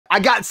I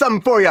got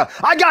something for you.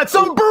 I got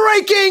some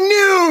breaking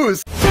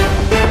news.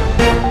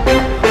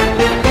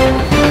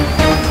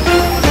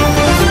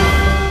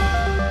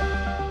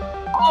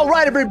 All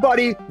right,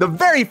 everybody, the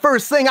very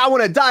first thing I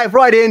want to dive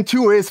right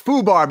into is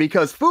Fubar,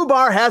 because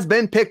Fubar has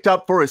been picked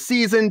up for a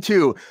season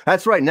 2.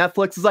 That's right,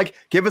 Netflix is like,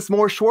 give us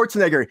more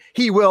Schwarzenegger.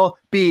 He will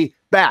be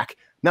back.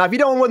 Now, if you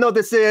don't know what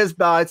this is,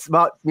 it's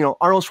about,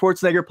 Arnold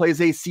Schwarzenegger plays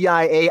a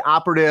CIA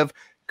operative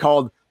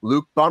called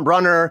Luke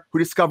Brunner, who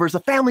discovers a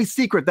family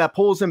secret that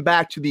pulls him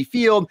back to the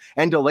field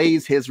and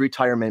delays his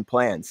retirement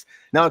plans.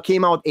 Now, it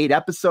came out 8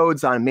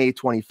 episodes on May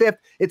 25th.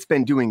 It's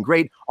been doing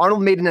great.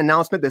 Arnold made an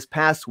announcement this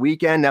past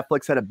weekend.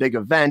 Netflix had a big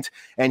event,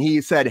 and he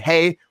said,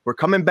 hey, we're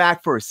coming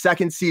back for a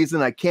second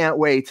season. I can't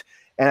wait.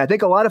 And I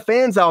think a lot of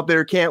fans out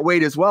there can't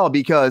wait as well,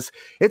 because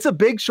it's a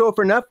big show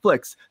for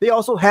Netflix. They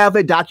also have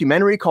a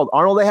documentary called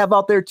Arnold they have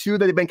out there, too,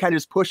 that they've been kind of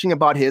just pushing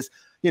about his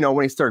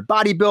when he started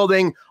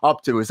bodybuilding,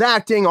 up to his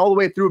acting, all the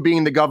way through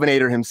being the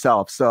governor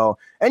himself. So,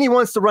 and he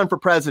wants to run for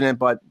president,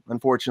 but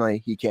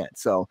unfortunately he can't.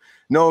 So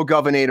no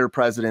governor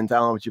president. I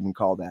don't know what you can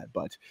call that,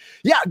 but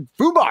yeah,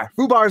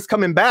 Fubar is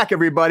coming back,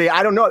 everybody.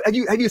 I don't know. Have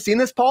you seen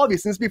this, Paul? Have you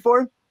seen this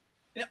before?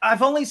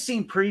 I've only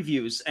seen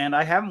previews and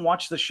I haven't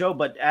watched the show,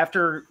 but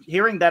after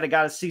hearing that it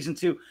got a season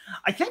 2,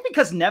 I think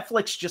because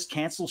Netflix just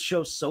cancels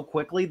shows so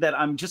quickly that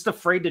I'm just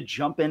afraid to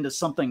jump into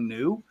something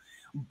new.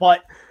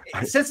 But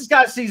since it's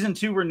got a season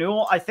 2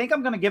 renewal, I think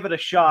I'm going to give it a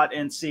shot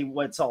and see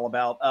what it's all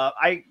about.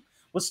 I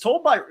was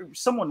told by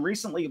someone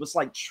recently it was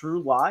like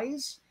True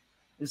Lies.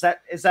 Is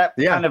that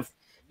kind of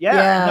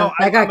no,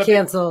 that got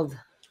canceled.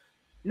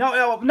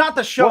 No, not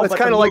the show. Well, it's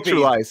kind of like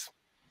True Lies.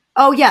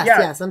 Oh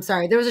yes. I'm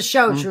sorry. There was a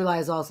show, True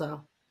Lies,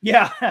 also.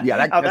 Yeah,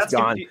 that's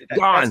gone.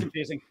 That's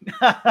confusing.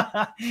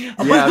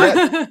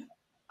 Yeah.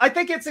 I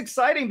think it's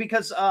exciting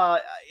because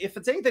if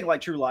it's anything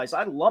like True Lies,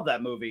 I love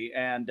that movie,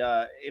 and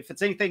if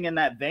it's anything in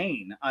that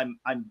vein,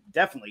 I'm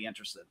definitely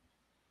interested.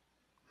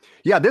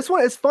 Yeah, this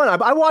one is fun.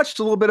 I watched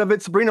a little bit of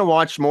it. Sabrina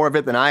watched more of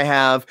it than I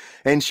have,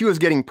 and she was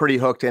getting pretty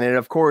hooked in it.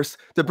 Of course,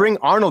 to bring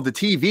Arnold to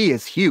TV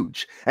is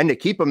huge, and to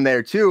keep him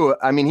there too.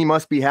 I mean, he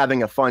must be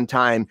having a fun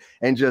time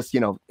and just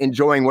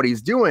enjoying what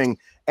he's doing.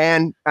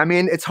 And I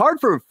mean, it's hard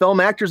for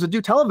film actors to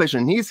do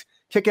television. He's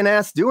kicking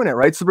ass doing it,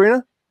 right,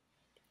 Sabrina?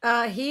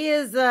 He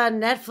is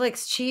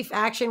Netflix chief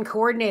action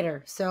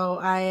coordinator, so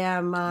I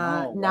am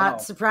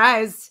not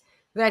surprised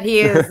that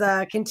he is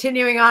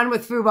continuing on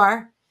with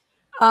Fubar,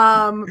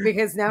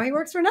 because now he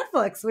works for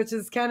Netflix, which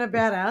is kind of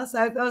badass.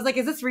 I was like,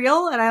 is this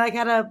real? And I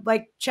had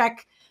to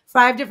check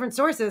 5 different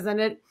sources,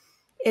 and it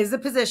is a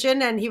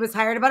position, and he was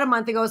hired about a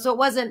month ago, so it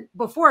wasn't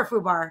before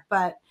Fubar,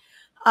 but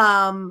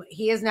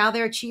he is now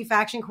their chief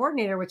action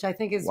coordinator, which I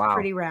think is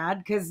pretty rad,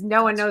 because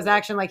no one knows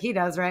action like he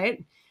does,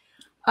 right?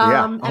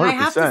 And I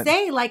have to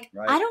say, right.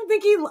 I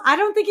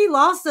don't think he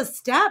lost a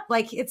step.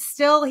 He's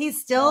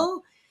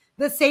still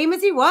the same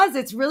as he was.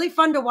 It's really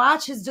fun to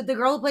watch. The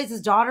girl who plays his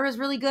daughter is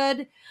really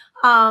good.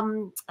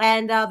 And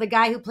the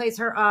guy who plays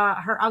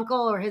her uncle,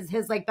 or his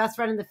best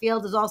friend in the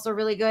field, is also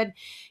really good.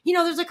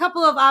 There's a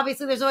couple of,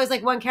 obviously there's always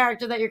one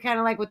character that you're kind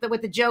of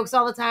with the jokes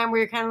all the time, where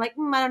you're kind of I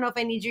don't know if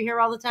I need you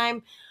here all the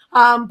time.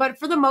 But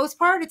for the most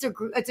part, it's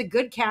a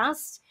good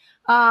cast.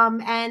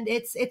 And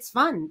it's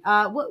fun.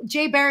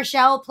 Jay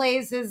Baruchel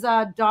plays his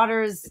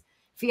daughter's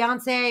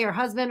fiance or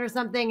husband or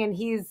something, and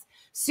he's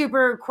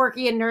super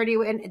quirky and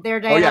nerdy. And their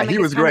dynamic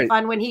is kind of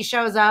fun when he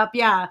shows up.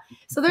 Yeah.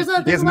 So there's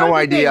he has no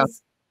idea.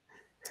 Things.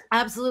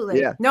 Absolutely.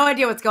 Yeah. No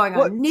idea what's going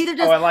on. Neither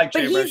does. I like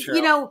Jay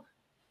Baruchel.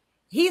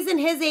 He's in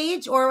his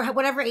age, or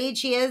whatever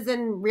age he is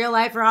in real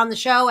life or on the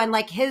show, and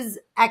his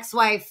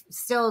ex-wife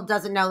still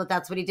doesn't know that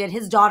that's what he did.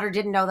 His daughter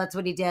didn't know that's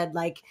what he did.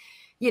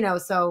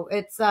 So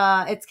it's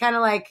kind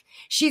of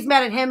she's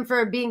mad at him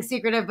for being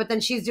secretive, but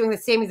then she's doing the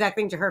same exact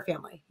thing to her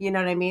family. You know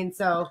what I mean?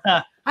 So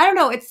I don't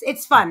know.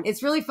 It's fun.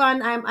 It's really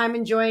fun. I'm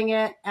enjoying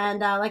it. And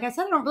like I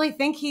said, I don't really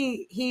think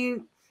he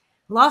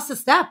lost a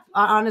step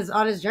on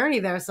his journey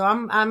there. So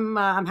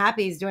I'm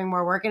happy he's doing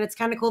more work, and it's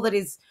kind of cool that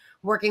he's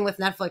working with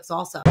Netflix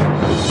also.